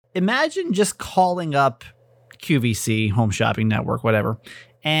imagine just calling up QVC, Home Shopping Network, whatever,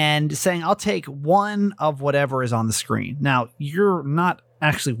 and saying, I'll take one of whatever is on the screen. Now, you're not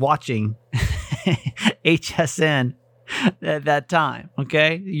actually watching HSN at that time,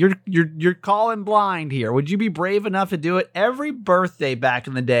 okay? You're calling blind here. Would you be brave enough to do it? Every birthday back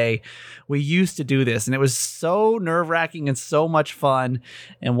in the day, we used to do this, and it was so nerve-wracking and so much fun,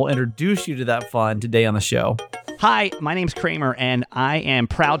 and we'll introduce you to that fun today on the show. Hi, my name's Kramer, and I am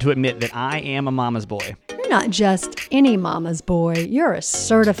proud to admit that I am a mama's boy. You're not just any mama's boy, you're a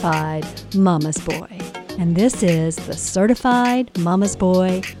certified mama's boy. And this is the Certified Mama's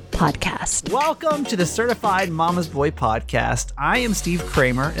Boy Podcast. Welcome to the Certified Mama's Boy Podcast. I am Steve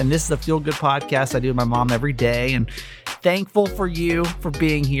Kramer, and this is a feel-good podcast I do with my mom every day. And thankful for you for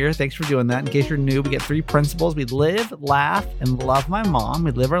being here. Thanks for doing that. In case you're new, we get 3 principles. We live, laugh, and love my mom.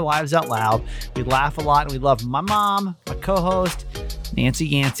 We live our lives out loud. We laugh a lot, and we love my mom, my co-host, Nancy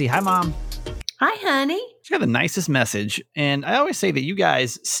Yancey. Hi, Mom. Hi, honey. She's got the nicest message. And I always say that you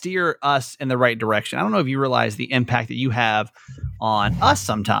guys steer us in the right direction. I don't know if you realize the impact that you have on us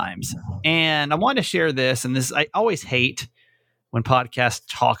sometimes. And I wanted to share this. And this, I always hate when podcasts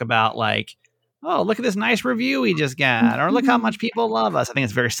talk about like, oh, look at this nice review we just got, or look how much people love us. I think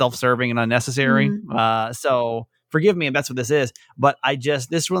it's very self-serving and unnecessary. So forgive me if that's what this is, but I'm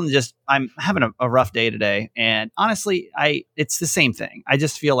having a rough day today. And honestly, it's the same thing. I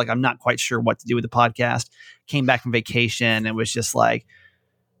just feel like I'm not quite sure what to do with the podcast. Came back from vacation and was just like,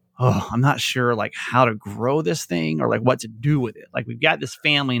 oh, I'm not sure like how to grow this thing or like what to do with it. Like we've got this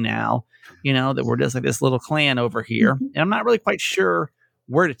family now, that we're just like this little clan over here. And I'm not really quite sure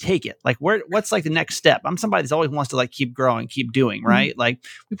where to take it. Like what's like the next step? I'm somebody that always wants to like keep growing, keep doing, right? Like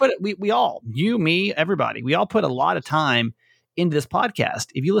we all, you, me, everybody, we all put a lot of time into this podcast.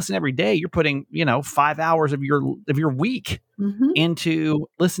 If you listen every day, you're putting, 5 hours of your week into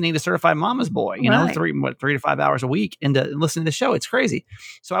listening to Certified Mama's Boy, 3 to 5 hours a week into listening to the show. It's crazy.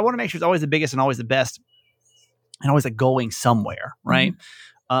 So I want to make sure it's always the biggest and always the best and always like going somewhere. Right.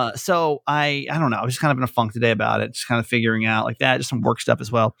 So I don't know. I was just kind of in a funk today about it, just kind of figuring out like that, just some work stuff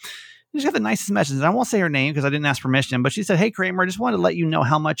as well. She got the nicest message. And I won't say her name because I didn't ask permission, but she said, "Hey, Kramer, I just wanted to let you know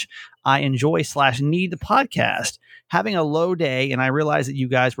how much I enjoy / need the podcast. Having a low day, and I realized that you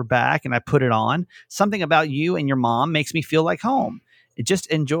guys were back and I put it on. Something about you and your mom makes me feel like home. It just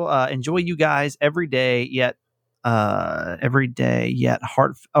enjoy you guys every day, yet you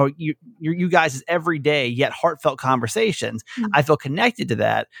guys' everyday yet heartfelt conversations. I feel connected to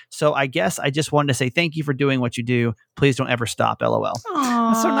that. So I guess I just wanted to say thank you for doing what you do. Please don't ever stop. LOL."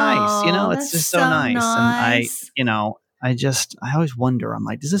 That's so nice. It's just so nice. And I always wonder, I'm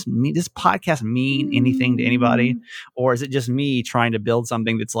like, does this podcast mean anything to anybody? Or is it just me trying to build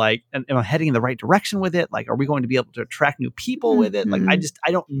something that's like, am I heading in the right direction with it? Like, are we going to be able to attract new people with it? Like,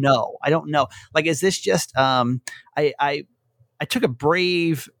 I don't know. Like, is this just, I took a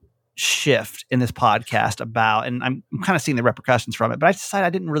brave shift in this podcast and I'm kind of seeing the repercussions from it, but I decided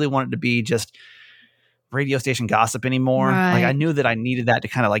I didn't really want it to be just radio station gossip anymore. Right. Like I knew that I needed that to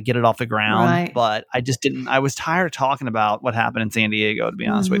kind of like get it off the ground, but I just didn't. I was tired of talking about what happened in San Diego, to be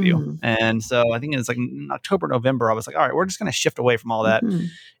honest with you. And so I think it's like in October, November, I was like, all right, we're just going to shift away from all that.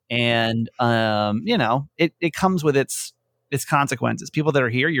 And, it comes with its consequences. People that are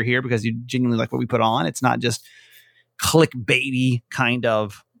here, you're here because you genuinely like what we put on. It's not just clickbaity kind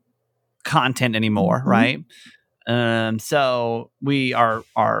of content anymore. Right. So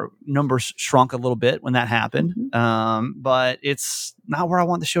our numbers shrunk a little bit when that happened. But it's not where I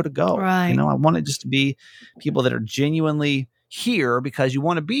want the show to go. Right. I want it just to be people that are genuinely here because you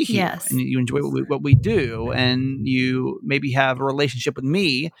want to be here and you enjoy what we do. And you maybe have a relationship with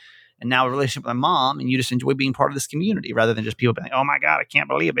me and now a relationship with my mom, and you just enjoy being part of this community rather than just people being like, oh my God, I can't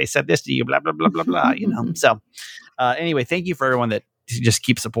believe they said this to you, blah, blah, blah, blah, blah, So anyway, thank you for everyone that just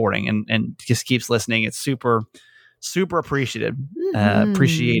keeps supporting and just keeps listening. It's super appreciated,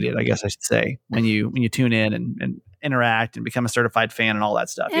 I guess I should say, when you tune in and interact and become a certified fan and all that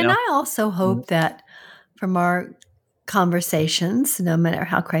stuff. And I also hope that from our conversations, no matter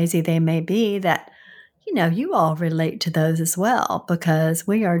how crazy they may be, that, you all relate to those as well, because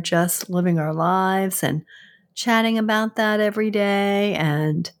we are just living our lives and chatting about that every day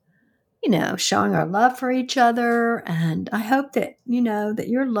and, showing our love for each other. And I hope that, that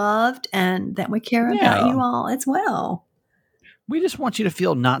you're loved and that we care about you all as well. We just want you to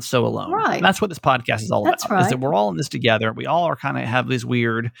feel not so alone. Right. And that's what this podcast is all about. Right. Is that we're all in this together. We all are kind of have these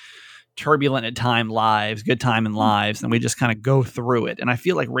weird, turbulent at time lives, good time in lives, and we just kind of go through it. And I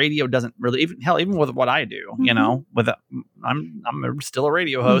feel like radio doesn't really even with what I do, I'm still a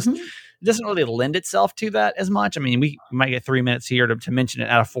radio host. it doesn't really lend itself to that as much. I mean, we might get 3 minutes here to mention it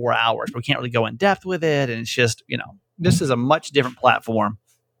out of 4 hours, but we can't really go in depth with it. And it's just, this is a much different platform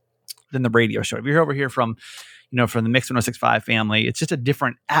than the radio show. If you're over here from the Mix 1065 family, it's just a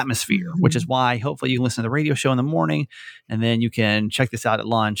different atmosphere, which is why hopefully you can listen to the radio show in the morning and then you can check this out at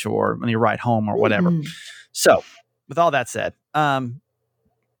lunch or on your ride home or whatever. So with all that said,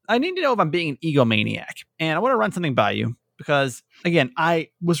 I need to know if I'm being an egomaniac, and I want to run something by you because, again, I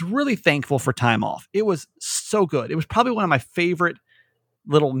was really thankful for time off. It was so good. It was probably one of my favorite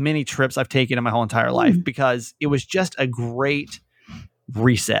little mini trips I've taken in my whole entire life because it was just a great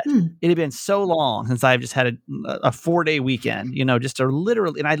reset. It had been so long since I've just had a 4-day weekend, just to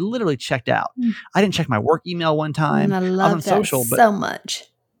literally, and I literally checked out. I didn't check my work email one time. I love was on social, so much.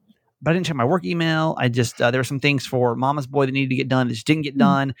 But I didn't check my work email. I just, there were some things for Mama's Boy that needed to get done that just didn't get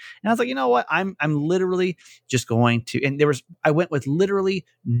done. And I was like, you know what? I'm literally just going to, and I went with literally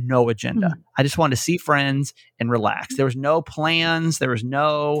no agenda. I just wanted to see friends and relax. There was no plans. There was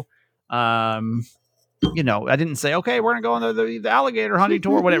no, I didn't say, okay, we're going to go on the alligator hunting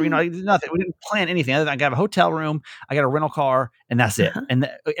tour, whatever, nothing. We didn't plan anything other than I got a hotel room. I got a rental car and that's it. And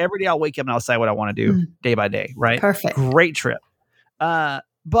every day I'll wake up and I'll say what I want to do day by day. Right. Perfect. Great trip.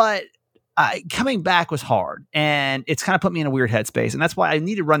 But coming back was hard, and it's kind of put me in a weird headspace. And that's why I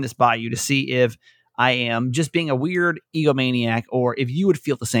need to run this by you to see if I am just being a weird egomaniac or if you would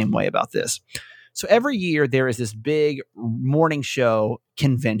feel the same way about this. So every year there is this big morning show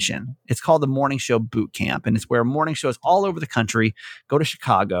convention. It's called the Morning Show Boot Camp, and it's where morning shows all over the country go to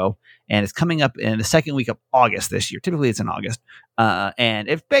Chicago, and it's coming up in the second week of August this year. Typically it's in August. And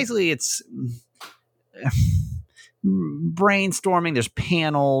it's brainstorming, there's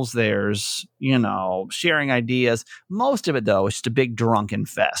panels, there's sharing ideas. Most of it though is just a big drunken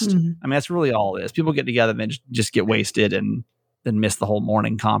fest. I mean, that's really all it is. People get together and then just get wasted and then miss the whole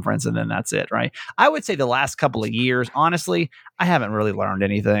morning conference, and then that's it, right? I would say the last couple of years, honestly, I haven't really learned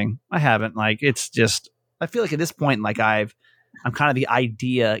anything. I haven't. It's just, I feel like at this point, I'm kind of the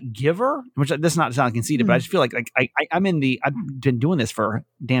idea giver, which does not sound conceited, but I just feel like I've been doing this for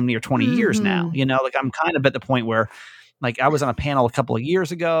damn near 20 years now. I'm kind of at the point where I was on a panel a couple of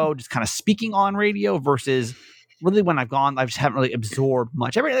years ago, just kind of speaking on radio versus really when I've gone, I just haven't really absorbed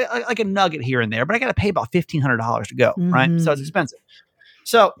much. Like a nugget here and there, but I got to pay about $1,500 to go. Right. So it's expensive.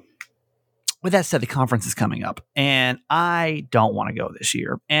 So with that said, the conference is coming up and I don't want to go this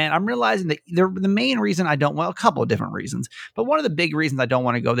year. And I'm realizing that the main reason I don't, a couple of different reasons, but one of the big reasons I don't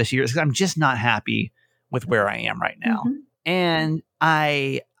want to go this year is because I'm just not happy with where I am right now. And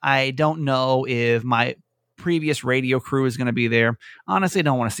I don't know if my previous radio crew is going to be there. Honestly, I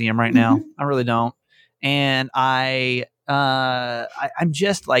don't want to see them right now. I really don't. And I'm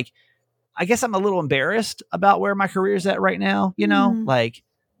just I guess I'm a little embarrassed about where my career is at right now, because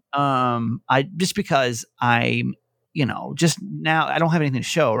I'm, just now I don't have anything to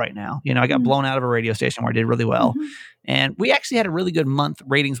show right now. I got blown out of a radio station where I did really well. And we actually had a really good month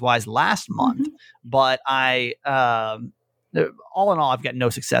ratings wise last month, but all in all, I've got no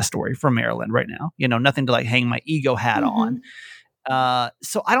success story from Maryland right now, nothing to hang my ego hat on.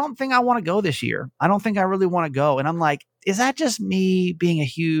 So I don't think I want to go this year. I don't think I really want to go. And I'm like, is that just me being a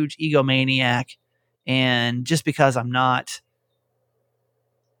huge egomaniac? And just because I'm not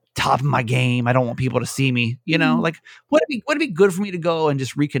top of my game, I don't want people to see me, would it be good for me to go and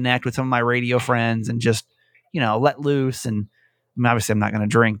just reconnect with some of my radio friends and just, let loose? And I mean, obviously I'm not going to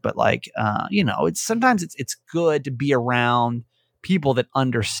drink, but sometimes it's good to be around people that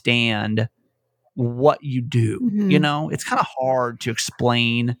understand what you do. It's kind of hard to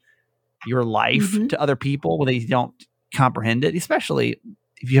explain your life to other people when they don't comprehend it, especially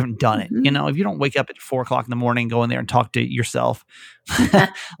if you haven't done it. If you don't wake up at 4:00 in the morning, go in there and talk to yourself,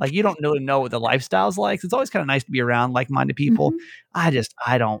 you don't really know what the lifestyle's like. So it's always kind of nice to be around like-minded people. I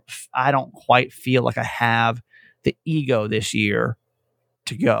don't quite feel like I have the ego this year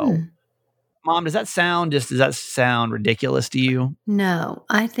to go. Mom, does that sound ridiculous to you? No,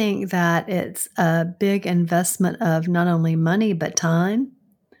 I think that it's a big investment of not only money, but time.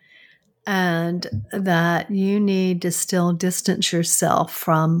 And that you need to still distance yourself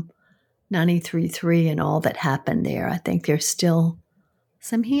from 93.3 and all that happened there. I think there's still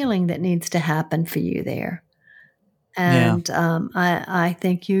some healing that needs to happen for you there. And I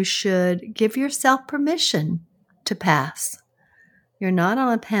think you should give yourself permission to pass. You're not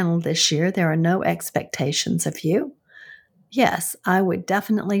on a panel this year. There are no expectations of you. Yes, I would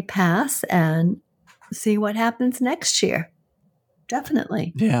definitely pass and see what happens next year.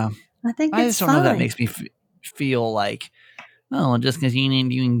 Definitely. Yeah. I think I it's just don't fine. know if that makes me feel like, oh, just because you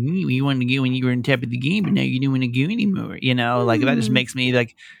ain't doing, you wanted to go when you were on top of the game, but now you don't want to go anymore. That just makes me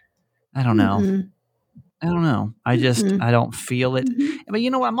I don't know. Mm-mm. I don't know. Mm-mm. I don't feel it. Mhm. But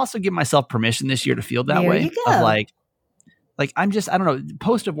you know what? I'm also giving myself permission this year to feel that There way you of go. like I don't know.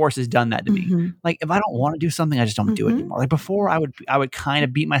 Post divorce has done that to me. Mhm. Like if I don't want to do something, I just don't do it Mhm. anymore. Like before, I would kind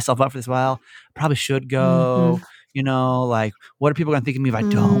of beat myself up for this. Well, I probably should go. Mhm. You know, like what are people going to think of me if I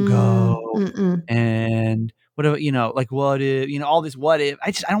don't Mm. go? Mm-mm. And whatever, like what if, all this what if. I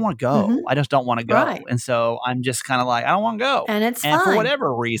don't want to go. Mhm. I just don't want to go. Right. And so I'm just kind of like I don't want to go. And it's And for fine.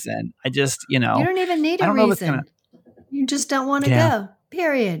 whatever reason, I just You don't even need I a don't know if it's gonna. reason. You just don't want to Yeah. go.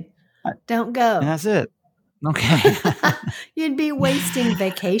 Period. I- Don't And go. that's it. Okay. You'd be wasting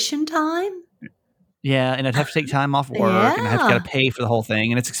vacation time. Yeah, and I'd have to take time off work, and I have Yeah. got to pay for the whole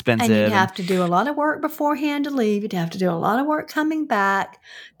thing, and it's expensive. And you'd have to do a lot of work beforehand to leave. You'd have to do a lot of work coming back.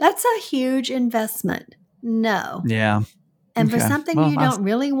 That's a huge investment. No. Yeah. And for Okay. something Well, you don't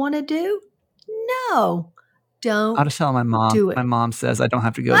really want to do, no. I'll Don't just tell my mom. do it. My mom says I don't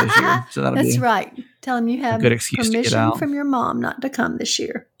have to go this year, so that'll That's be right. Tell them you have good excuse to get permission out. from your mom not to come this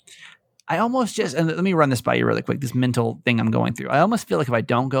year. I almost just, and let me run this by you really quick, this mental thing I'm going through. I almost feel like if I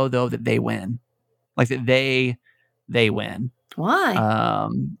don't go, though, that they win. Like that they win. Why?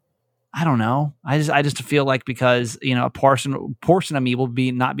 I don't know. I just feel like because, a portion of me will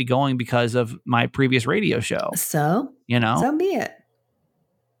not be going because of my previous radio show. So be it.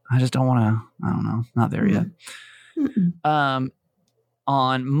 I just don't want to, I don't know. Not there yet. Mm-mm.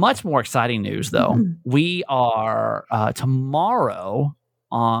 On much more exciting news, though, we are tomorrow.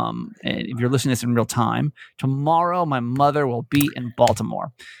 And if you're listening to this in real time, tomorrow my mother will be in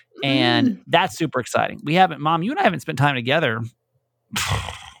Baltimore, and that's super exciting. Mom, you and I haven't spent time together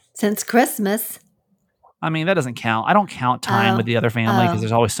Since Christmas. I mean, that doesn't count. I don't count time with the other family because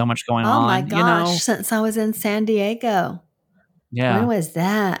there's always so much going on. Oh my gosh! Since I was in San Diego. Yeah. When was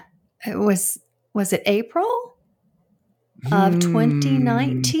that? It was it April of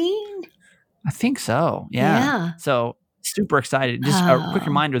 2019? I think so. Yeah. So super excited. Just a quick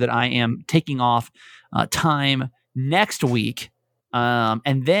reminder that I am taking off time next week.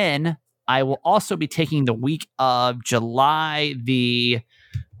 And then I will also be taking the week of July the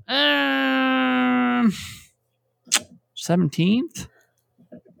 17th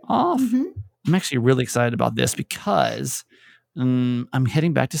off. I'm actually really excited about this because I'm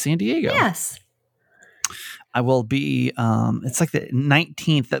heading back to San Diego. Yes. I will be, it's like the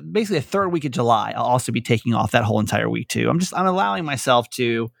 19th, basically the third week of July. I'll also be taking off that whole entire week too. I'm allowing myself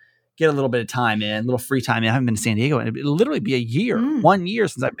to get a little bit of time in, a little free time in. I haven't been to San Diego, and it'll literally be a year, 1 year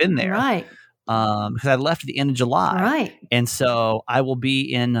since I've been there. Right. Because I left at the end of July. Right. And so I will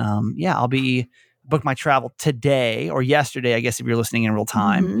be in, I'll be booked my travel today or yesterday, I guess, if you're listening in real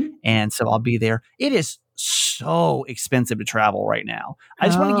time. And so I'll be there. It is so expensive to travel right now. I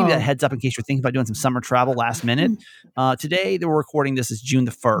just want to give you that heads up in case you're thinking about doing some summer travel last minute. Today that we're recording this is June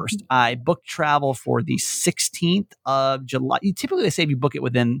the 1st. I booked travel for the 16th of July. Typically they say if you book it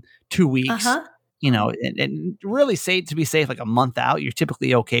within 2 weeks, and really say to be safe, like a month out, you're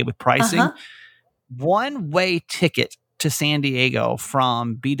typically okay with pricing. One-way ticket to San Diego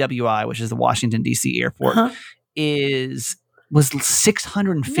from BWI, which is the Washington, D.C. airport, was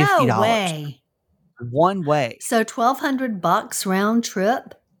 $650. No way. One way. So $1,200 round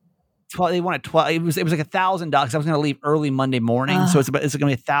trip. They wanted 12. It was like $1,000. I was going to leave early Monday morning, so it's going to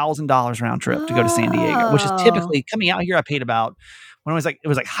be $1,000 round trip to go to San Diego, which is typically coming out here. I paid about when it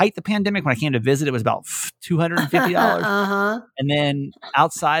was like height the pandemic when I came to visit. It was about $250, and then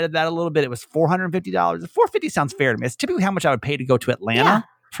outside of that a little bit, it was $450. $450 sounds fair to me. It's typically how much I would pay to go to Atlanta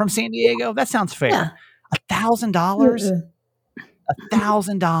from San Diego. That sounds fair. $1,000.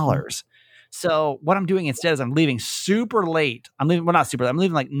 $1,000. So what I'm doing instead is I'm leaving super late. I'm leaving like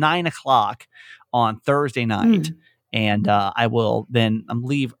 9:00 on Thursday night. And I'm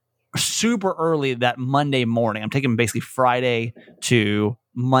leave super early that Monday morning. I'm taking basically Friday to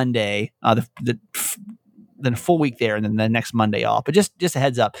Monday, then a full week there, and then the next Monday off. But just a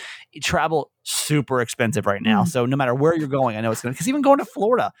heads up, travel super expensive right now. So no matter where you're going, I know it's going to, because even going to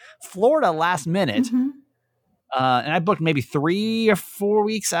Florida last minute, and I booked maybe 3 or 4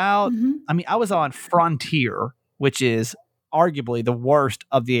 weeks out. I mean, I was on Frontier, which is arguably the worst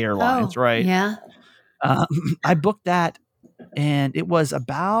of the airlines, right? Yeah. I booked that, and it was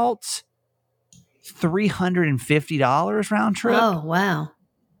about $350 round trip. Oh, wow.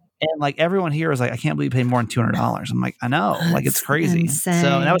 And like everyone here is like, I can't believe you paid more than $200. I'm like, I know, like it's crazy. Insane.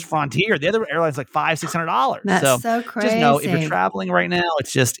 So and that was Frontier. The other airline's like $500-$600. That's so crazy. Just know if you're traveling right now,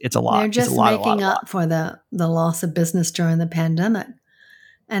 it's a lot. They're just making up for the loss of business during the pandemic.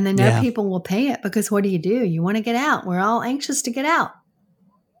 And they know people will pay it because what do? You want to get out. We're all anxious to get out.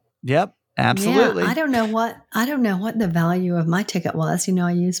 Yep. Absolutely. Yeah, I don't know what the value of my ticket was.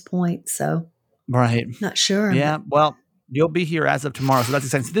 I use points, so Right. not sure. Yeah. Well, you'll be here as of tomorrow. So that's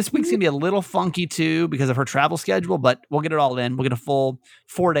exciting. So this week's going to be a little funky too because of her travel schedule, but we'll get it all in. We'll get a full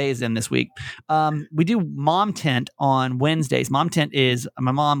 4 days in this week. We do Mom Tent on Wednesdays. Mom Tent is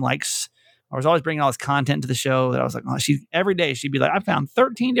my mom likes. I was always bringing all this content to the show that I was like, every day she'd be like, I found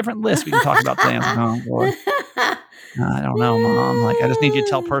 13 different lists we can talk about today. I was like, oh, Lord. I don't know, Mom. Like, I just need you to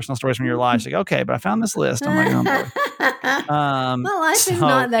tell personal stories from your life. She's like, okay, but I found this list. I'm like, oh, boy. My life is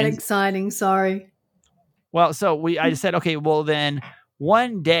not that exciting. Sorry. Well, I just said, okay, well then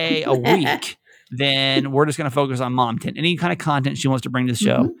 1 day a week, then we're just going to focus on Mom Tent. Any kind of content she wants to bring to the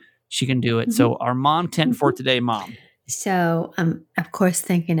show, she can do it. So our Mom Tent for today, Mom. So I'm, of course,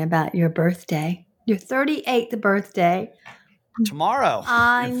 thinking about your birthday, your 38th birthday. Tomorrow.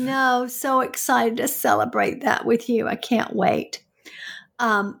 I know. So excited to celebrate that with you. I can't wait.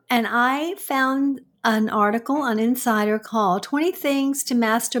 And I found an article on Insider called 20 Things to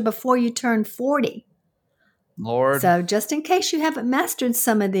Master Before You Turn 40. Lord. So just in case you haven't mastered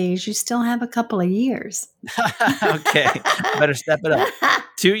some of these, you still have a couple of years. Okay. Better step it up.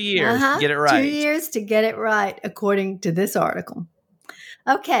 2 years. Get it right. 2 years to get it right, according to this article.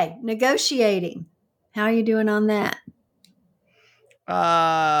 Okay. Negotiating. How are you doing on that?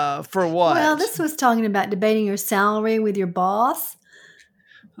 For what? Well, this was talking about debating your salary with your boss.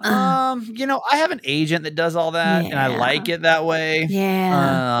 I have an agent that does all that, and I like it that way.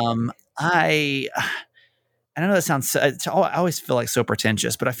 Yeah. I don't know that sounds. I always feel like so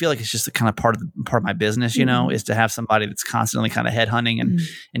pretentious, but I feel like it's just the kind of part of my business, is to have somebody that's constantly kind of headhunting and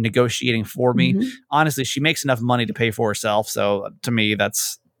negotiating for me. Honestly, she makes enough money to pay for herself, so to me,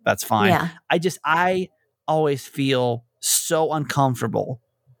 that's fine. Yeah. I always feel so uncomfortable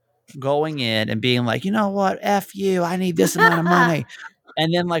going in and being like, you know what, F you, I need this amount of money.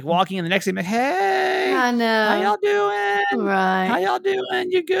 And then like walking in the next day, like, hey, I know. how y'all doing? Right. How y'all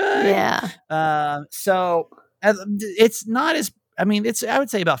doing? You good? Yeah. So it's not as, I would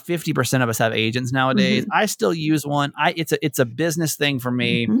say about 50% of us have agents nowadays. I still use one. It's a business thing for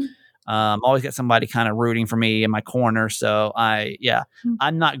me. Always got somebody kind of rooting for me in my corner. So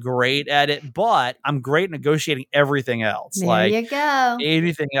I'm not great at it, but I'm great at negotiating everything else. There you go.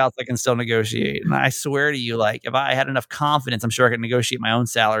 Anything else I can still negotiate. And I swear to you, like if I had enough confidence, I'm sure I could negotiate my own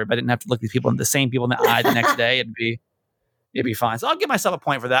salary, but I didn't have to look the same people in the eye the next day. It'd be fine. So I'll give myself a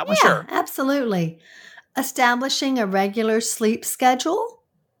point for that one. Sure. Absolutely. Establishing a regular sleep schedule.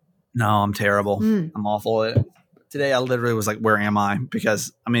 No, I'm terrible. I'm awful at it. Today, I literally was like, where am I?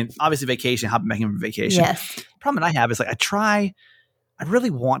 Because, obviously vacation, hopping back in from vacation. Yes. The problem that I have is like, I really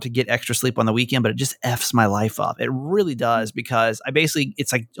want to get extra sleep on the weekend, but it just F's my life up. It really does because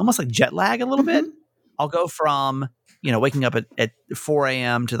it's like almost like jet lag a little bit. I'll go from, waking up at 4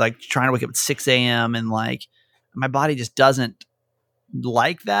 a.m. to like trying to wake up at 6 a.m. and like my body just doesn't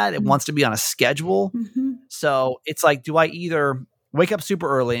like that. It wants to be on a schedule. So it's like, do I either wake up super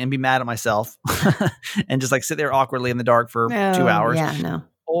early and be mad at myself and just like sit there awkwardly in the dark for 2 hours? Yeah, no.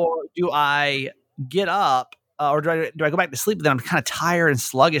 Or do I get up or do I go back to sleep? But then I'm kind of tired and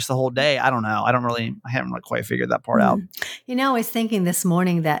sluggish the whole day. I don't know. I haven't like quite figured that part out. I was thinking this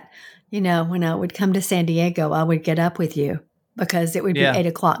morning that, when I would come to San Diego, I would get up with you because it would be 8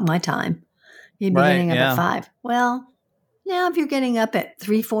 o'clock my time. You'd be getting up at 5. Well, now if you're getting up at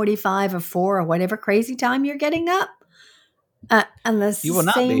 3:45 or 4 or whatever crazy time you're getting up, unless you will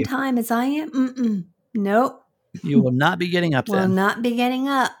not same be. time as I am, nope. You will not be getting up then. Will not be getting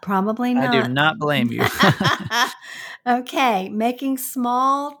up. Probably not. I do not blame you. Okay. Making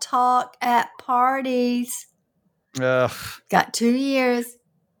small talk at parties. Ugh. Got 2 years.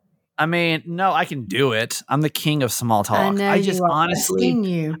 No, I can do it. I'm the king of small talk. I know I've seen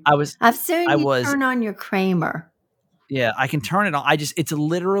you. I've seen you turn on your Kramer. Yeah, I can turn it on. It's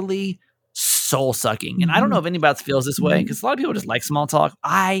literally soul sucking. And I don't know if anybody else feels this way because a lot of people just like small talk.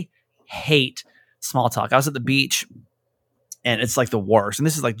 I hate small talk. I was at the beach and it's like the worst. And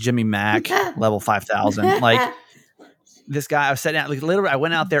this is like Jimmy Mack level 5,000. Like this guy, I was sitting out, like literally I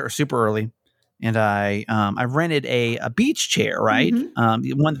went out there super early and I rented a beach chair, right?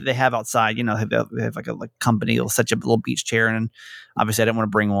 The one that they have outside, they have like a company that'll set you up a little beach chair. And obviously I didn't want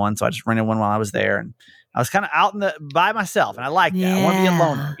to bring one. So I just rented one while I was there. And I was kind of out by myself, and I like that. Yeah. I want to be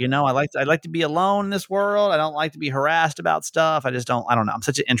a loner. I like to be alone in this world. I don't like to be harassed about stuff. I don't know. I'm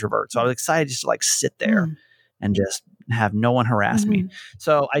such an introvert. So I was excited just to like sit there and just have no one harass me.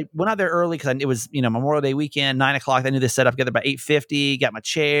 So I went out there early because it was, Memorial Day weekend, 9 o'clock. I knew this set up together by 8:50, got my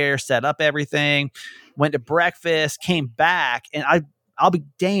chair, set up everything, went to breakfast, came back, and I'll be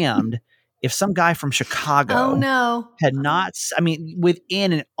damned if some guy from Chicago Oh no. had not,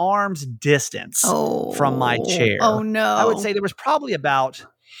 within an arm's distance from my chair. Oh no. I would say there was probably about,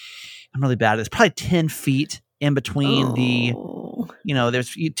 I'm really bad at this, probably 10 feet in between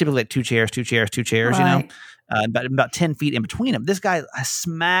there's typically like two chairs, right. about 10 feet in between them. This guy, a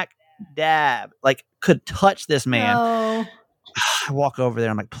smack dab, like could touch this man. No. I walk over there.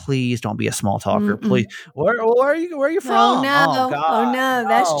 I'm like, please don't be a small talker. Please. Where are you from? Oh no. Oh, God. Oh no.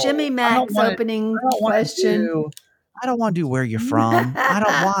 That's Jimmy Mac's opening question. I don't want to do where you're from. I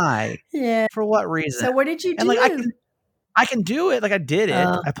don't. Why? Yeah. For what reason? So what did you do? And like I can do it. Like I did it.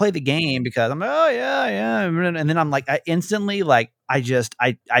 I played the game because I'm like, oh yeah. And then I'm like, I instantly like, I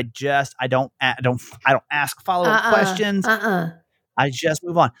don't ask follow-up questions. I just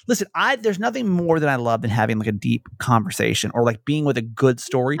move on. Listen, there's nothing more that I love than having like a deep conversation or like being with a good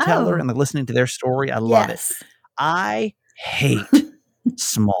storyteller and like listening to their story. I love it. I hate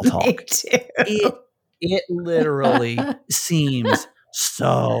small talk. Me too. It literally seems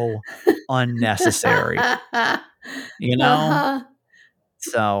so unnecessary. You know?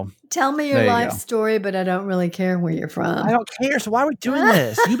 So tell me your life story, but I don't really care where you're from. I don't care. So why are we doing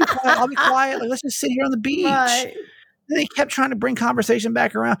this? You be quiet. I'll be quiet. Like, let's just sit here on the beach. Right. And they kept trying to bring conversation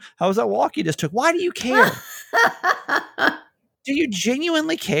back around. How was that walk you just took? Why do you care? Do you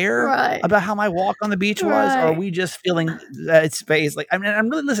genuinely care about how my walk on the beach was? Or are we just feeling it's phase? Like, I mean, I'm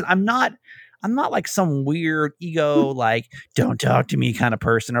not like some weird ego, like, don't talk to me kind of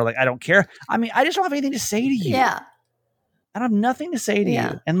person, or like, I don't care. I mean, I just don't have anything to say to you. Yeah. I don't have nothing to say to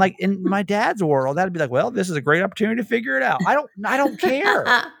you. And like in my dad's world, that'd be like, well, this is a great opportunity to figure it out. I don't care.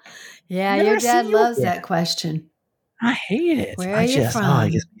 Yeah, your dad loves that question. I hate it. Where are you from?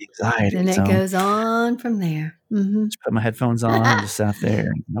 It gives me anxiety. And it goes on from there. Mm-hmm. Just put my headphones on and just sat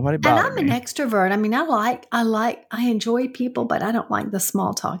there. Nobody bothered me. And I'm an extrovert. I mean, I enjoy people, but I don't like the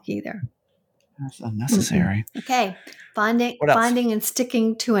small talk either. That's unnecessary. Mm-hmm. Okay. Finding and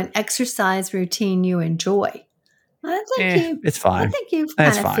sticking to an exercise routine you enjoy. I think it's fine. I think you've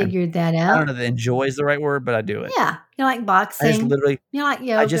kind of figured that out. I don't know that enjoy is the right word, but I do it. Yeah. You like boxing. You like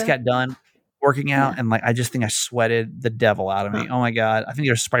yoga. I just got done working out and like I just think I sweated the devil out of me. Oh my God. I think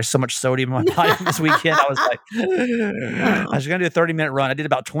there's probably so much sodium in my body this weekend. I was like, I was going to do a 30-minute run. I did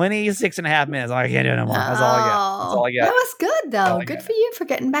about 26 and a half minutes. I can't do it no more. That's all I got. That was good though. Good for you for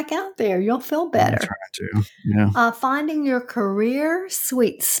getting back out there. You'll feel better. I'm trying to. Yeah. Finding your career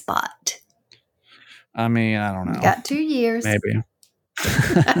sweet spot. I mean, I don't know. You got 2 years. Maybe.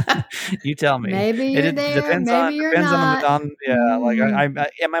 You tell me. Maybe you're there. Maybe you're not. Like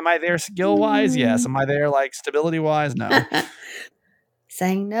am I there skill wise? Yes. Am I there like stability wise? No.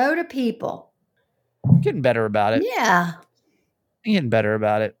 Saying no to people. I'm getting better about it. Yeah. I'm getting better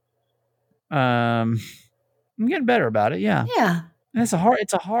about it. I'm getting better about it. Yeah. Yeah. And it's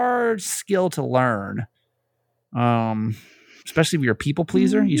a hard skill to learn. Especially if you're a people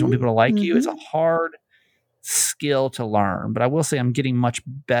pleaser. You just want people to like you. It's a hard skill to learn, but I will say I'm getting much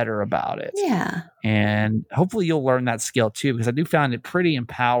better about it. Yeah. And hopefully you'll learn that skill too, because I do find it pretty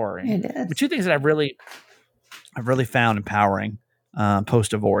empowering. It is. But two things that I've really found empowering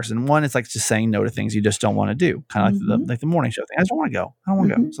post-divorce. And one is like just saying no to things you just don't want to do. Kind of like the morning show thing. I just don't want to go. I don't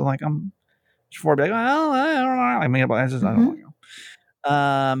want to go. So like I'm before I'd be like, well, I don't know. I mean, I don't want to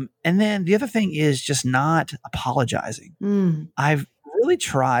go. And then the other thing is just not apologizing. I've really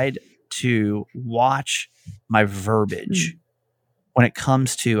tried to watch my verbiage when it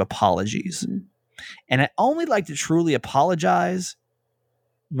comes to apologies. And I only like to truly apologize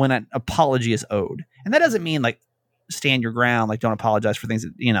when an apology is owed. And that doesn't mean like stand your ground, like don't apologize for things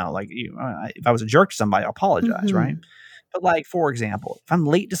that, like if I was a jerk to somebody, I'll apologize, right? But like, for example, if I'm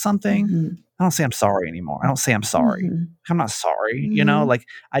late to something, I don't say I'm sorry anymore. I don't say I'm sorry. I'm not sorry. Like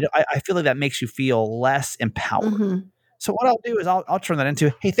I feel like that makes you feel less empowered. So what I'll do is I'll turn that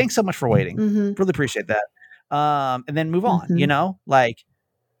into, hey, thanks so much for waiting. Really appreciate that. And then move on, like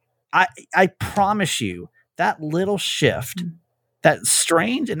I promise you that little shift, that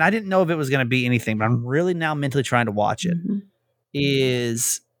strange, and I didn't know if it was going to be anything, but I'm really now mentally trying to watch it,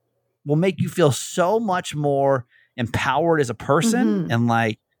 will make you feel so much more empowered as a person. And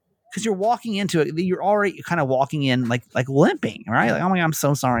like, because you're walking into it, you're already kind of walking in like limping, right? Like, oh my God, I'm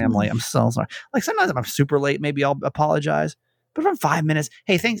so sorry, I'm late. I'm so sorry. Like sometimes if I'm super late, maybe I'll apologize. But if I'm 5 minutes,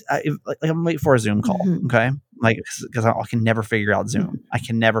 hey, thanks. Like I'm late for a Zoom call, okay? Like because I can never figure out Zoom. I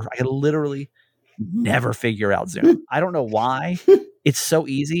can literally never figure out Zoom. I don't know why. It's so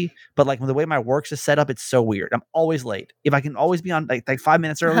easy, but like the way my works is set up, it's so weird. I'm always late. If I can always be on like 5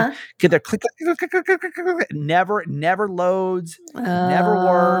 minutes early, get there, click, never loads, never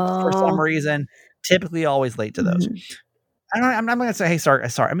works for some reason. Typically always late to those. I'm not going to say, hey, sorry.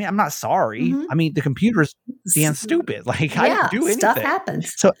 I mean, I'm not sorry. Mhm. I mean, the computer's being stupid. Like, I didn't do stuff anything.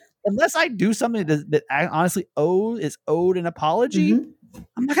 happens. So unless I do something that I honestly is owed an apology, Mhm.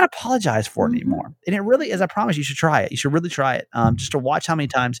 I'm not going to apologize for it Mhm. anymore. And it really is. I promise you should try it. You should really try it. Just to watch how many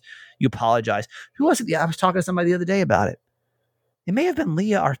times you apologize. Who was it? Yeah, I was talking to somebody the other day about it. It may have been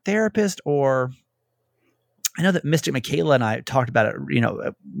Leah, our therapist, or I know that Mystic Michaela and I talked about it,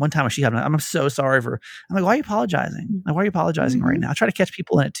 one time when she had, I'm so sorry for, I'm like, why are you apologizing? Like, why are you apologizing right now? I try to catch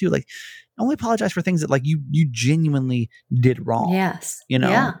people in it too. Like, only apologize for things that like you genuinely did wrong. Yes.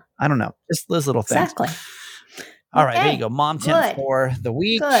 Yeah. I don't know. Just those little things. Exactly. All right, there you go. Mom tip Good. for the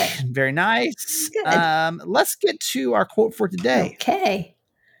week. Good. Very nice. Good. Let's get to our quote for today. Okay.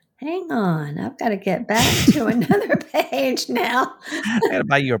 Hang on. I've got to get back to another page now. I got to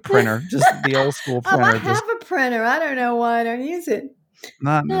buy you a printer, just the old school printer. I have a printer. I don't know why I don't use it.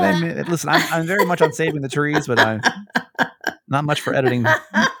 Listen, I'm very much on saving the trees, but I'm not much for editing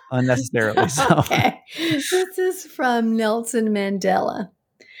unnecessarily. So. Okay. This is from Nelson Mandela.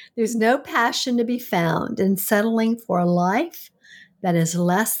 There's no passion to be found in settling for a life that is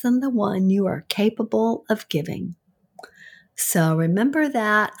less than the one you are capable of giving. So remember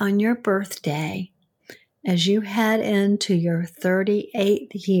that on your birthday as you head into your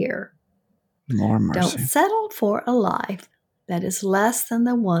 38th year. Lord mercy. Don't settle for a life that is less than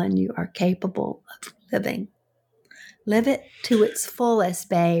the one you are capable of living. Live it to its fullest,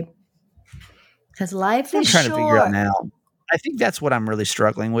 babe. Because life is short. I'm trying to figure out now. I think that's what I'm really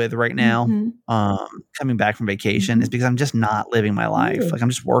struggling with right now. Coming back from vacation is because I'm just not living my life. Like I'm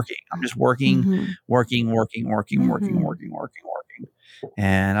just working. I'm just working.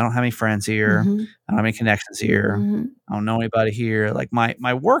 And I don't have any friends here. I don't have any connections here. I don't know anybody here. Like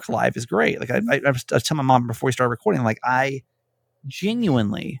my work life is great. Like I was telling my mom before we started recording, like I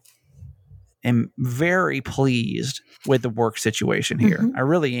genuinely am very pleased with the work situation here. I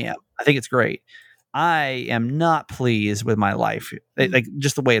really am. I think it's great. I am not pleased with my life, like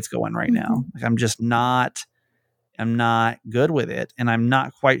just the way it's going right now. Like I'm not good with it. And I'm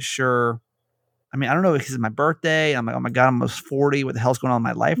not quite sure. I mean, I don't know because it's my birthday. I'm like, oh my God, I'm almost 40. What the hell's going on in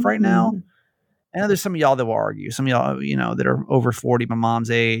my life right now? I know there's some of y'all that will argue, some of y'all, that are over 40, my mom's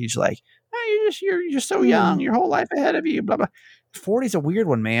age, like, hey, you're just so young, your whole life ahead of you, blah, blah. 40 is a weird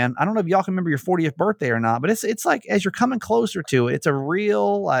one, man. I don't know if y'all can remember your 40th birthday or not, but it's like, as you're coming closer to it, it's a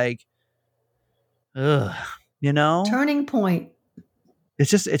real like, turning point.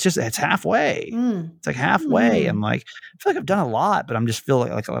 It's halfway. It's like halfway. I'm like, I feel like I've done a lot, but I'm just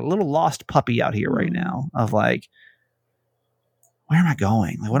feeling like a little lost puppy out here right now of like, where am I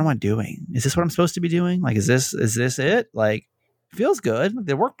going? Like, what am I doing? Is this what I'm supposed to be doing? Like, is this it? Like, it feels good.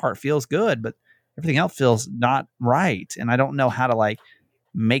 The work part feels good, but everything else feels not right. And I don't know how to like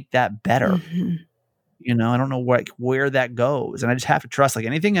make that better. I don't know where that goes. And I just have to trust, like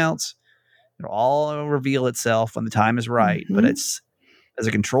anything else, it'll all reveal itself when the time is right. But it's, as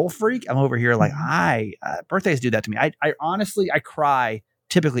a control freak, I'm over here like, birthdays do that to me. I honestly, I cry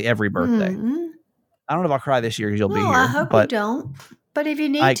typically every birthday. I don't know if I'll cry this year because you'll be here. I hope you don't. But if you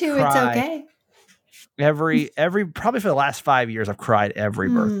need to, it's okay. Every probably for the last 5 years, I've cried every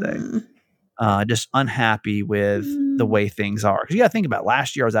birthday. Just unhappy with the way things are. Because you got to think about it.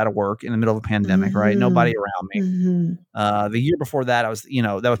 Last year I was out of work in the middle of a pandemic, right? Nobody around me. The year before that, I was,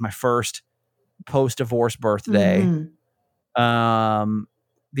 that was my first post-divorce birthday.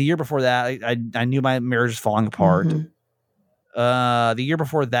 The year before that, I knew my marriage was falling apart. The year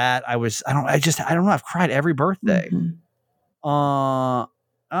before that, I don't know. I've cried every birthday. So I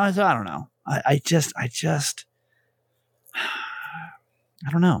don't know. I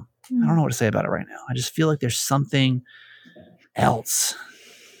don't know. I don't know what to say about it right now. I just feel like there's something else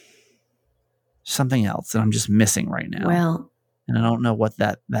that I'm just missing right now. Well, and I don't know what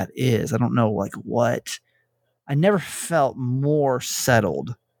that is. I don't know like what. I never felt more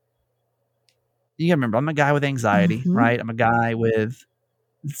settled. You gotta remember, I'm a guy with anxiety, right? I'm a guy with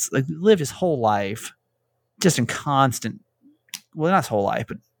lived his whole life just in constant, well, not his whole life,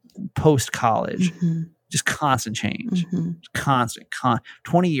 but post college, just constant change, constant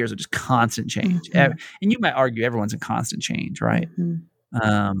 20 years of just constant change. And you might argue everyone's in constant change, right?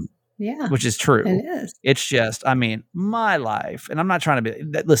 Yeah, which is true. It is. It's just, I mean, my life, and I'm not trying to be.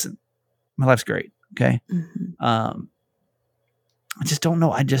 Listen, my life's great. Okay. I just don't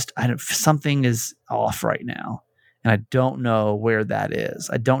know. Something is off right now, and I don't know where that is.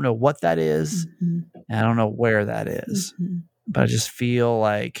 I don't know what that is, and I don't know where that is. But I just feel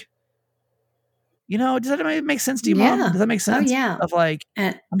like, does that make sense to you, Mom? Does that make sense? Oh, yeah. Of like,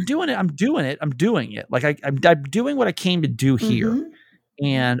 I'm doing it. Like I'm doing what I came to do here,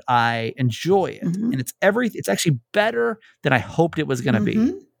 and I enjoy it. Mhm. And it's actually better than I hoped it was going to be.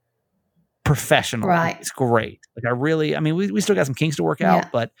 Mhm. Professionally, Right. it's great. Like we still got some kinks to work Yeah.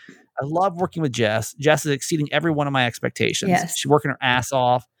 out, but I love working with Jess. Jess is exceeding every one of my expectations. Yes. She's working her ass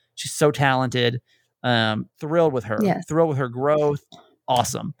off. She's so talented. Thrilled with her. Yes. Thrilled with her growth.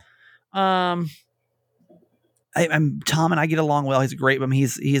 Awesome. I'm Tom and I get along well. He's great.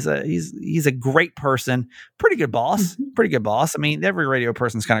 He's a great person. Pretty good boss. Mhm. Pretty good boss. I mean, every radio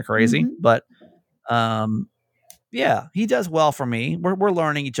person's kind of crazy, Mhm. but yeah, he does well for me. We're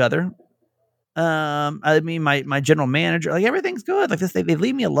learning each other. I mean, my general manager, like everything's good. Like this, they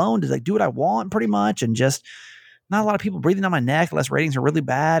leave me alone to like do what I want pretty much. And just not a lot of people breathing down my neck unless ratings are really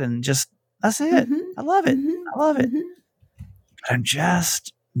bad. And just, that's it. Mhm. I love it. Mhm. I love it. Mhm. But I'm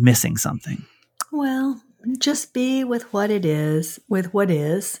just missing something. Well, just be with what is,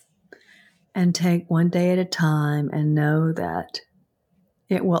 and take one day at a time and know that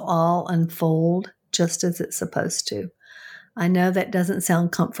it will all unfold just as it's supposed to. I know that doesn't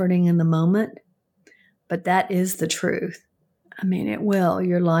sound comforting in the moment, but that is the truth. I mean, it will.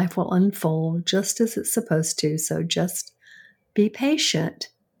 Your life will unfold just as it's supposed to. So just be patient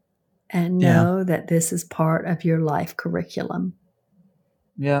and know that this is part of your life curriculum.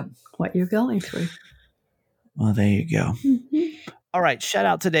 Yeah. What you're going through. Well, there you go. Mm-hmm. All right. Shout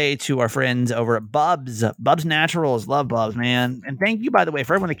out today to our friends over at Bubs. Bubs Naturals. Love Bubs, man. And thank you, by the way,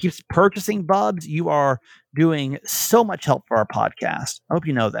 for everyone that keeps purchasing Bubs. You are doing so much help for our podcast. I hope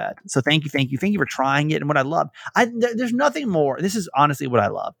you know that. So thank you. Thank you for trying it. And what I love, there's nothing more. This is honestly what I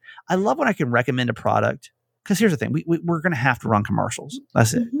love. I love when I can recommend a product. Because here's the thing. We're going to have to run commercials.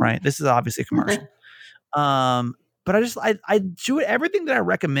 That's it, right? This is obviously a commercial. But I do it. Everything that I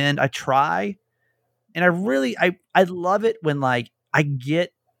recommend, I try. And I love it when like I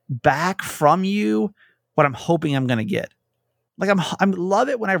get back from you what I'm hoping I'm going to get. Like I love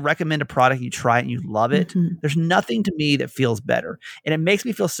it when I recommend a product and you try it and you love it. Mm-hmm. There's nothing to me that feels better. And it makes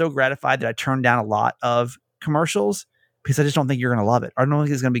me feel so gratified that I turn down a lot of commercials because I just don't think you're going to love it. I don't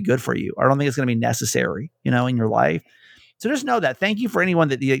think it's going to be good for you. I don't think it's going to be necessary, in your life. So just know that. Thank you for anyone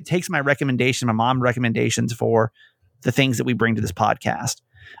that takes my recommendation, my mom recommendations for the things that we bring to this podcast.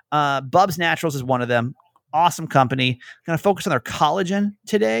 Bubs Naturals is one of them. Awesome company. Going to focus on their collagen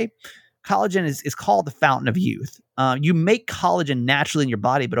today. Collagen is called the fountain of youth. You make collagen naturally in your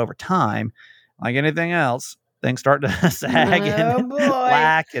body, but over time, like anything else, things start to sag and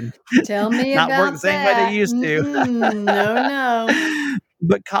black and Tell me not about work the same way they used to. No.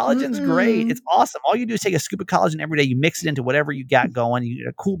 But collagen's great. It's awesome. All you do is take a scoop of collagen every day. You mix it into whatever you got going. You get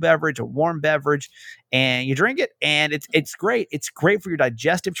a cool beverage, a warm beverage, and you drink it. And it's great. It's great for your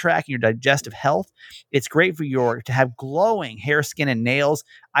digestive tract and your digestive health. It's great for to have glowing hair, skin, and nails.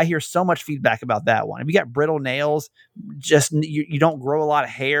 I hear so much feedback about that one. If you got brittle nails, just you don't grow a lot of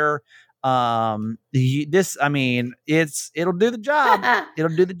hair. It'll do the job.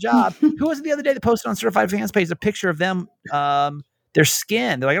 It'll do the job. Who was it the other day that posted on Certified Fans page a picture of them? Their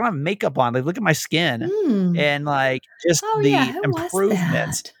skin. They're like, I don't have makeup on. Like, look at my skin. And like just the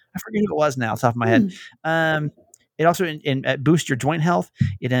improvements. I forget who it was now, off the top of my head. It also boosts your joint health.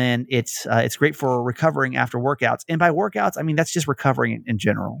 It's great for recovering after workouts. And by workouts, I mean that's just recovering in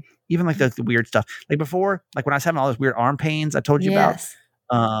general. Even like the weird stuff. Like before, like when I was having all those weird arm pains I told you about.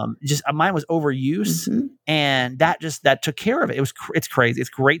 Just mine was overuse, and that took care of it. It's crazy. It's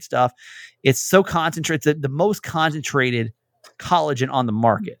great stuff. It's so concentrated. It's the most concentrated collagen on the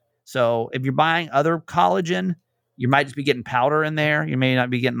market. So if you're buying other collagen, you might just be getting powder in there. You may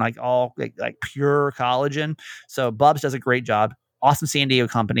not be getting like all like pure collagen. So Bubs does a great job. Awesome San Diego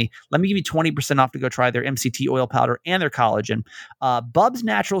company. Let me give you 20% off to go try their MCT oil powder and their collagen.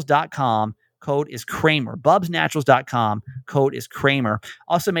 Bubsnaturals.com. Code is Kramer. Bubsnaturals.com. Code is Kramer.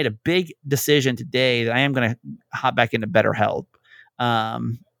 Also made a big decision today that I am going to hop back into BetterHelp.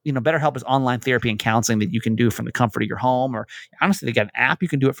 BetterHelp is online therapy and counseling that you can do from the comfort of your home, or honestly, they got an app. You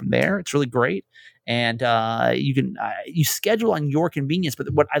can do it from there. It's really great. And you schedule on your convenience.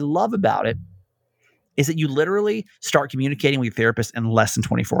 But what I love about it is that you literally start communicating with your therapist in less than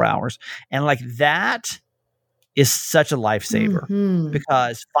 24 hours. And like that is such a lifesaver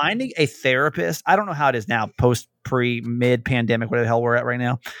because finding a therapist, I don't know how it is now, mid pandemic, whatever the hell we're at right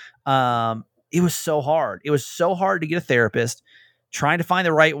now. It was so hard. It was so hard to get a therapist, trying to find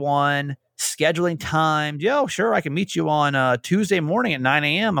the right one, scheduling time. Yo, sure, I can meet you on Tuesday morning at 9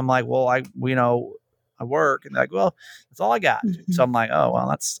 a.m. I'm like, well, I work. And they're like, well, that's all I got. So I'm like, oh, well,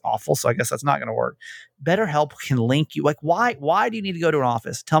 that's awful. So I guess that's not going to work. BetterHelp can link you. Like, why do you need to go to an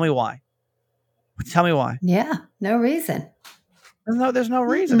office? Tell me why. Tell me why. Yeah, no reason. There's no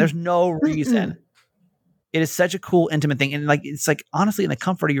reason. There's no reason. It is such a cool, intimate thing. And like, it's like, honestly, in the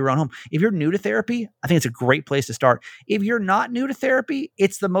comfort of your own home. If you're new to therapy, I think it's a great place to start. If you're not new to therapy,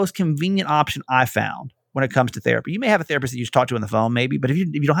 it's the most convenient option I found when it comes to therapy. You may have a therapist that you just talk to on the phone, maybe, but if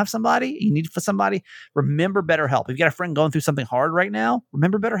you don't have somebody, you need for somebody, remember BetterHelp. If you got a friend going through something hard right now,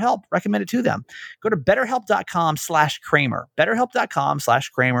 remember BetterHelp. Recommend it to them. Go to BetterHelp.com/Kramer.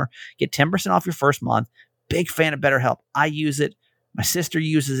 BetterHelp.com/Kramer. Get 10% off your first month. Big fan of BetterHelp. I use it. My sister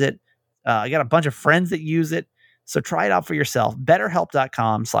uses it. I got a bunch of friends that use it. So try it out for yourself.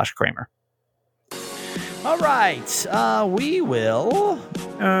 BetterHelp.com/Kramer. All right. We will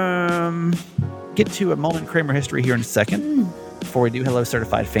get to a moment in Kramer history here in a second. Before we do, hello,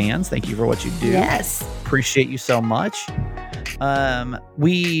 certified fans. Thank you for what you do. Yes. Appreciate you so much.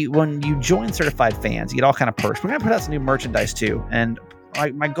 When you join certified fans, you get all kind of perks. We're going to put out some new merchandise too. And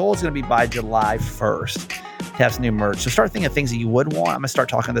my goal is going to be by July 1st to have some new merch. So start thinking of things that you would want. I'm going to start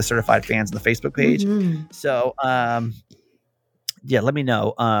talking to the certified fans on the Facebook page. So, yeah, let me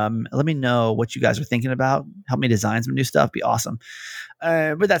know. Let me know what you guys are thinking about. Help me design some new stuff. Be awesome.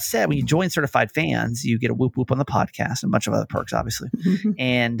 With that said, when you join certified fans, you get a whoop whoop on the podcast and a bunch of other perks, obviously.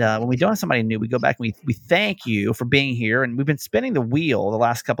 And when we don't have somebody new, we go back and we thank you for being here. And we've been spinning the wheel the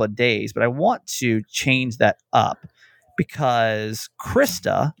last couple of days, but I want to change that up because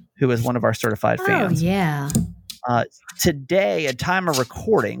Krista, who is one of our certified fans, today, at time of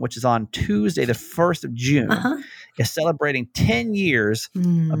recording, which is on Tuesday, the 1st of June, is celebrating 10 years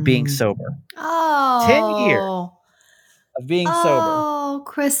of being sober. 10 years of being sober. Oh,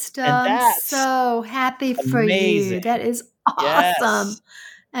 Krista, I'm so happy for you. That is awesome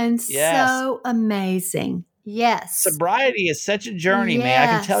and so amazing. Yes. Sobriety is such a journey, man.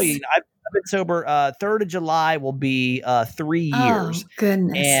 I can tell you, I've been sober. 3rd of July will be 3 years. Oh,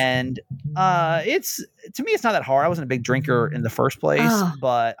 goodness. And to me, it's not that hard. I wasn't a big drinker in the first place,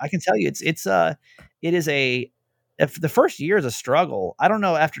 but I can tell you if the first year is a struggle. I don't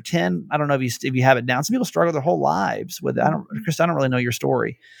know after 10, I don't know if you have it down. Some people struggle their whole lives with it. Chris, I don't really know your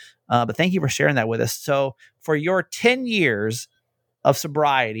story. But thank you for sharing that with us. So for your 10 years of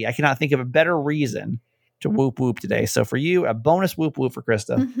sobriety, I cannot think of a better reason to whoop whoop today. So for you, a bonus whoop whoop for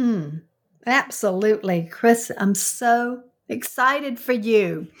Krista. Absolutely. Chris, I'm so excited for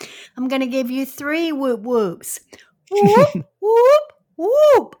you. I'm going to give you 3 whoop whoops. Whoop, whoop,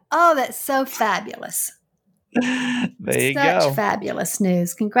 whoop. Oh, that's so fabulous. There you go. Such fabulous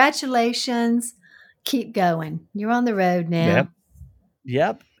news. Congratulations. Keep going. You're on the road now.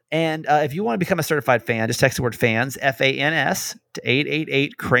 Yep. And if you want to become a certified fan, just text the word fans, FANS, to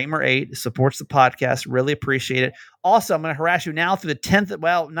 888 Kramer 8. Supports the podcast. Really appreciate it. Also, I'm going to harass you now through the 10th.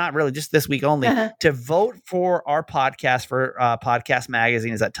 Well, not really, just this week only, to vote for our podcast for Podcast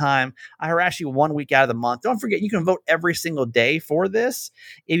Magazine. Is that time? I harass you 1 week out of the month. Don't forget, you can vote every single day for this.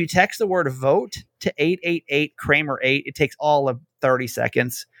 If you text the word vote to 888 Kramer 8, it takes all of 30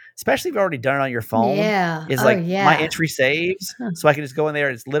 seconds. Especially if you've already done it on your phone. It's my entry saves. So I can just go in there.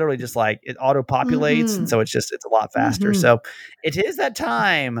 It's literally just like it auto populates. And so it's a lot faster. So it is that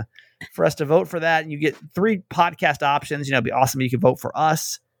time for us to vote for that. And you get 3 podcast options. It'd be awesome if you could vote for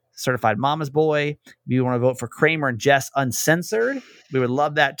us, Certified Mama's Boy. If you want to vote for Kramer and Jess Uncensored, we would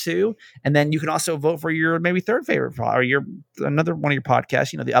love that too. And then you can also vote for your maybe third favorite or another one of your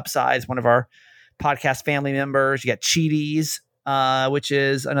podcasts. The Upsides, one of our podcast family members. You got Cheaties, which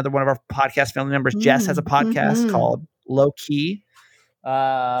is another one of our podcast family members. Jess has a podcast called Low Key. Who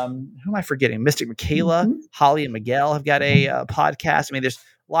am I forgetting? Mystic Michaela, Holly and Miguel have got a podcast. I mean, there's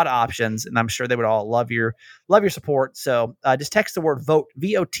a lot of options, and I'm sure they would all love your support. So just text the word vote,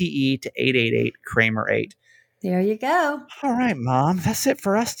 VOTE, to 888 Kramer 8. There you go. All right, Mom. That's it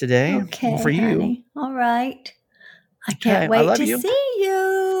for us today. Okay, for you. Honey. All right. I can't wait to see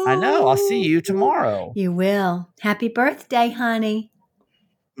you. I know. I'll see you tomorrow. You will. Happy birthday, honey.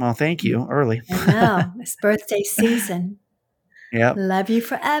 Well, thank you. Early. I know. It's birthday season. Yep. Love you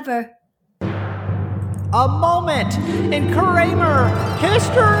forever. A moment in Kramer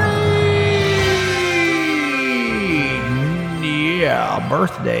history. Yeah,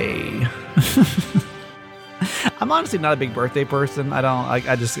 birthday. I'm honestly not a big birthday person.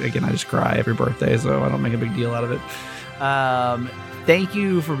 I just cry every birthday, so I don't make a big deal out of it. Thank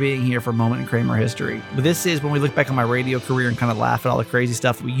you for being here for a moment in Kramer history. But this is when we look back on my radio career and kind of laugh at all the crazy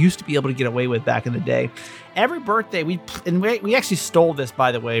stuff we used to be able to get away with back in the day. Every birthday, we actually stole this,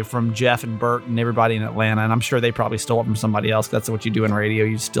 by the way, from Jeff and Bert and everybody in Atlanta, and I'm sure they probably stole it from somebody else. That's what you do in radio.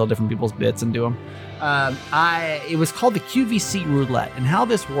 You steal different people's bits and do them. It was called the QVC roulette, and how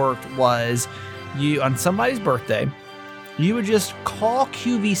this worked was you, on somebody's birthday, you would just call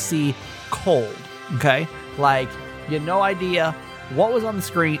QVC cold, okay? Like, you had no idea what was on the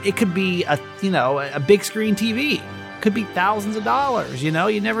screen. It could be a big screen TV. Could be thousands of dollars. You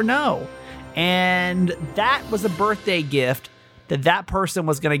never know. And that was a birthday gift that person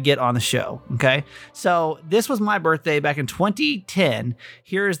was going to get on the show. Okay. So this was my birthday back in 2010.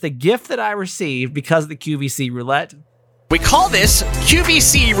 Here's the gift that I received because of the QVC roulette. We call this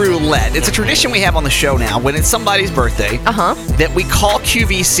QVC roulette. It's a tradition we have on the show now when it's somebody's birthday that we call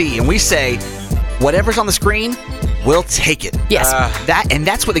QVC and we say, whatever's on the screen, we'll take it. Yes.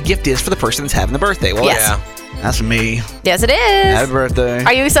 That's what the gift is for the person that's having the birthday. Well, yes. That's me. Yes, it is. Happy birthday.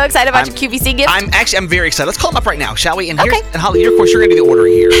 Are you so excited about your QVC gift? I'm very excited. Let's call him up right now, shall we? And okay. And Holly, of course, you're going to do the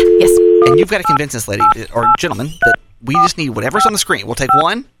ordering here. Yes. And you've got to convince this lady or gentleman that we just need whatever's on the screen. We'll take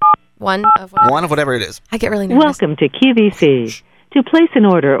one of whatever it is. I get really nervous. Welcome to QVC. To place an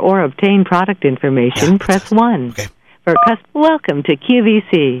order or obtain product information, press 1. Okay. Welcome to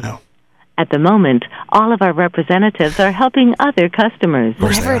QVC. Oh. At the moment, all of our representatives are helping other customers.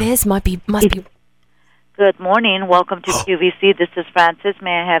 Whatever it is must be. Good morning. Welcome to QVC. This is Francis.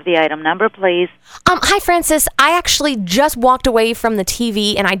 May I have the item number, please? Hi, Francis. I actually just walked away from the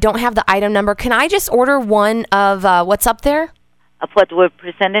TV, and I don't have the item number. Can I just order one of what's up there? Of what we're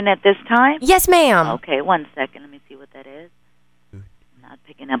presenting at this time? Yes, ma'am. Okay, 1 second. Let me see what that is. Not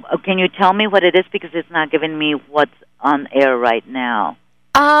picking up. Oh, can you tell me what it is? Because it's not giving me what's on air right now.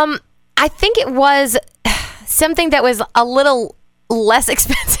 I think it was something that was a little less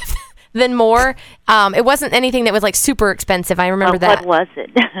expensive than more. It wasn't anything that was like super expensive. I remember that. What was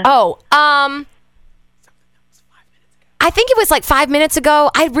it? I think it was like 5 minutes ago.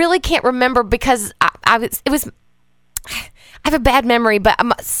 I really can't remember because I have a bad memory, but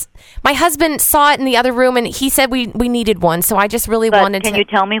my husband saw it in the other room and he said we needed one. So I just really wanted to. Can you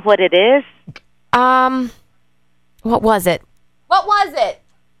tell me what it is? What was it? What was it?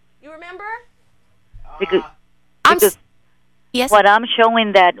 You remember? Because yes. What I'm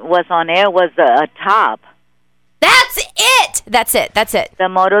showing that was on air was a top. That's it. That's it. The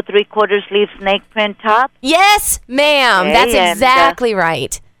Moto 3/4 sleeve snake print top? Yes, ma'am. Okay, that's exactly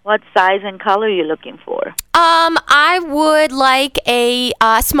right. What size and color are you looking for? I would like a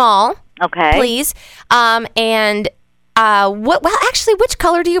small. Okay. Please. And actually, which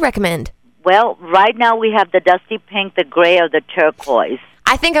color do you recommend? Well, right now we have the dusty pink, the gray, or the turquoise.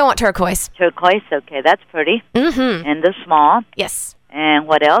 I think I want turquoise. Turquoise, okay, that's pretty. Mm-hmm. And the small. Yes. And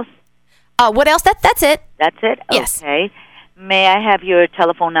what else? What else? That's it. That's it? Yes. Okay. May I have your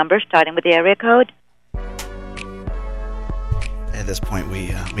telephone number starting with the area code? At this point,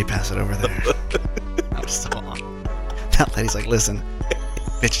 we pass it over there. I'm so on. That lady's like, listen,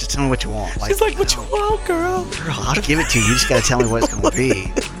 bitch, just tell me what you want. She's like, what you want, girl? Girl, I'll give it to you. You just got to tell me what it's going to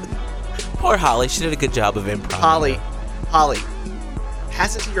be. Poor Holly. She did a good job of improv. Holly,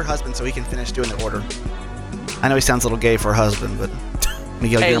 pass it to your husband so he can finish doing the order. I know he sounds a little gay for a husband, but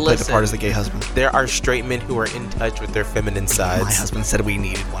Miguel, you're going to play the part as the gay husband. There are straight men who are in touch with their feminine sides. My husband said we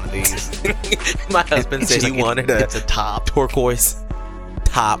needed one of these. My husband said he wanted it's a top. Turquoise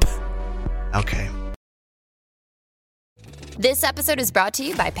top. Okay. This episode is brought to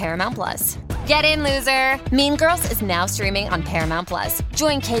you by Paramount Plus. Get in, loser! Mean Girls is now streaming on Paramount Plus.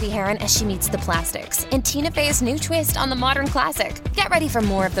 Join Katie Heron as she meets the plastics in Tina Fey's new twist on the modern classic. Get ready for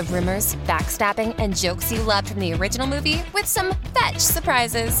more of the rumors, backstabbing, and jokes you loved from the original movie with some fetch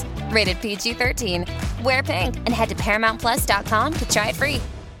surprises. Rated PG-13. Wear pink and head to ParamountPlus.com to try it free.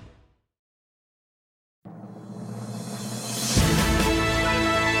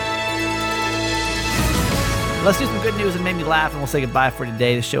 Let's do some good news that made me laugh, and we'll say goodbye for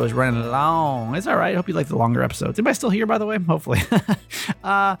today. The show is running long. It's all right. I hope you like the longer episodes. Anybody still here, by the way? Hopefully.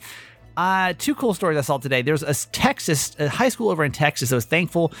 Two cool stories I saw today. There's a high school over in Texas that was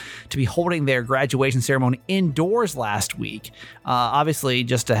thankful to be holding their graduation ceremony indoors last week. Obviously,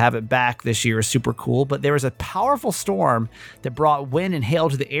 just to have it back this year is super cool, but there was a powerful storm that brought wind and hail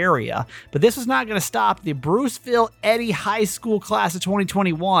to the area. But this was not going to stop the Bruceville Eddy High School class of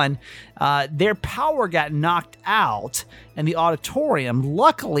 2021. Their power got knocked out in the auditorium.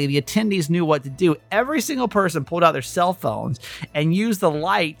 Luckily, the attendees knew what to do. Every single person pulled out their cell phones and used the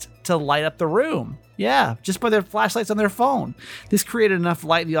light to light up the room. Yeah, just by their flashlights on their phone. This created enough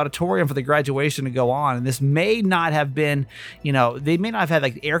light in the auditorium for the graduation to go on. And this may not have been, they may not have had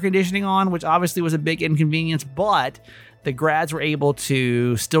like air conditioning on, which obviously was a big inconvenience, but the grads were able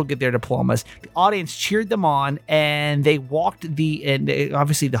to still get their diplomas. The audience cheered them on, and they walked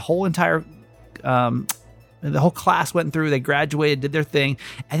obviously the whole entire, the whole class went through, they graduated, did their thing,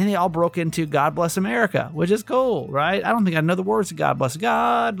 and then they all broke into God Bless America, which is cool, right? I don't think I know the words to God Bless.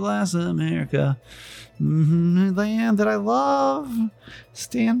 God bless America, the land that I love,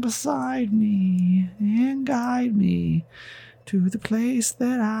 stand beside me and guide me. to the place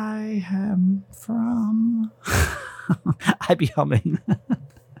that I am from. I'd be humming.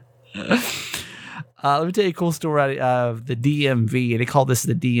 Let me tell you a cool story out of the DMV. They call this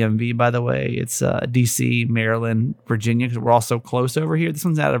the DMV, by the way. It's D.C., Maryland, Virginia, because we're all so close over here. This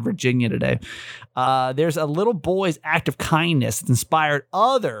one's out of Virginia today. There's a little boy's act of kindness that inspired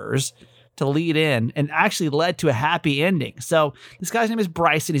others to lead in and actually led to a happy ending. So this guy's name is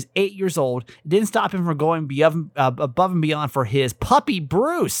Bryson. He's 8 years old. It didn't stop him from going above and beyond for his puppy,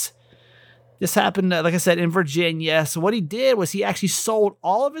 Bruce. This happened, like I said, in Virginia. So what he did was he actually sold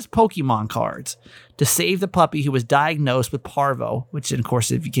all of his Pokemon cards to save the puppy who was diagnosed with parvo, which, of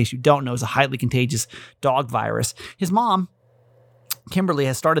course, in case you don't know, is a highly contagious dog virus. His mom, Kimberly,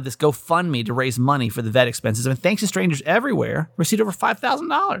 has started this GoFundMe to raise money for the vet expenses. And thanks to strangers everywhere, received over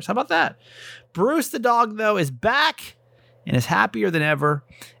 $5,000. How about that? Bruce the dog, though, is back and is happier than ever.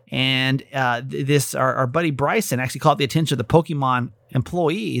 And our buddy Bryson actually caught the attention of the Pokemon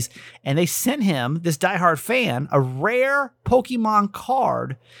employees, and they sent him, this diehard fan, a rare Pokemon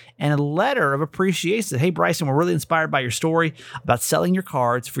card and a letter of appreciation. Hey, Bryson, we're really inspired by your story about selling your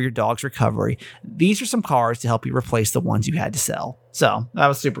cards for your dog's recovery. These are some cards to help you replace the ones you had to sell. So that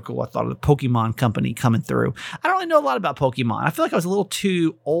was super cool. I thought of the Pokemon company coming through. I don't really know a lot about Pokemon. I feel like I was a little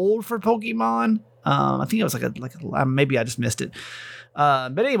too old for Pokemon. I think it was maybe I just missed it.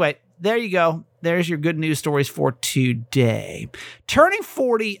 But anyway, there you go. There's your good news stories for today. Turning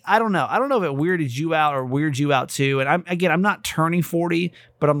 40, I don't know. I don't know if it weirded you out or weirds you out too. And I'm not turning 40,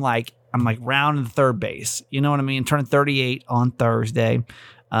 but I'm like rounding the third base. You know what I mean? Turning 38 on Thursday.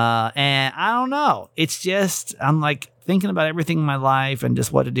 And I don't know. It's just, I'm like thinking about everything in my life and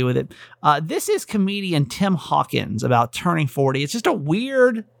just what to do with it. This is comedian Tim Hawkins about turning 40. It's just a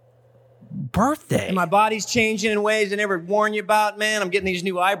weird birthday. And my body's changing in ways I never warned you about, man. I'm getting these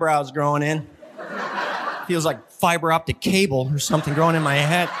new eyebrows growing in. Feels like fiber optic cable or something growing in my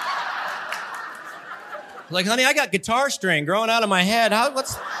head. Like, honey, I got guitar string growing out of my head.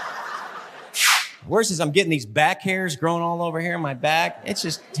 Worse is I'm getting these back hairs growing all over here in my back. It's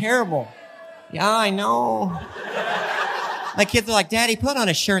just terrible. Yeah, I know. My kids are like, Daddy, put on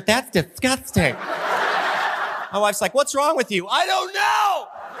a shirt. That's disgusting. My wife's like, what's wrong with you? I don't know.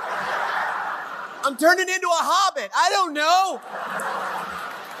 I'm turning into a hobbit. I don't know.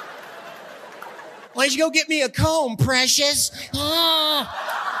 Why don't you go get me a comb, precious?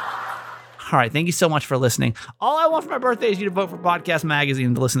 Ah. All right. Thank you so much for listening. All I want for my birthday is you to vote for Podcast Magazine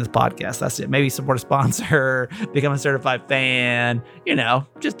and to listen to this podcast. That's it. Maybe support a sponsor, become a certified fan,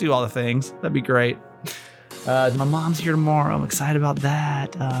 just do all the things. That'd be great. My mom's here tomorrow. I'm excited about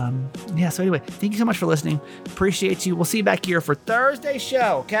that. So anyway, thank you so much for listening. Appreciate you. We'll see you back here for Thursday's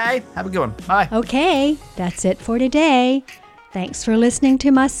show, okay? Have a good one. Bye. Okay, that's it for today. Thanks for listening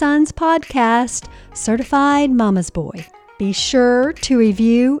to my son's podcast, Certified Mama's Boy. Be sure to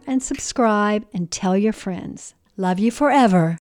review and subscribe and tell your friends. Love you forever.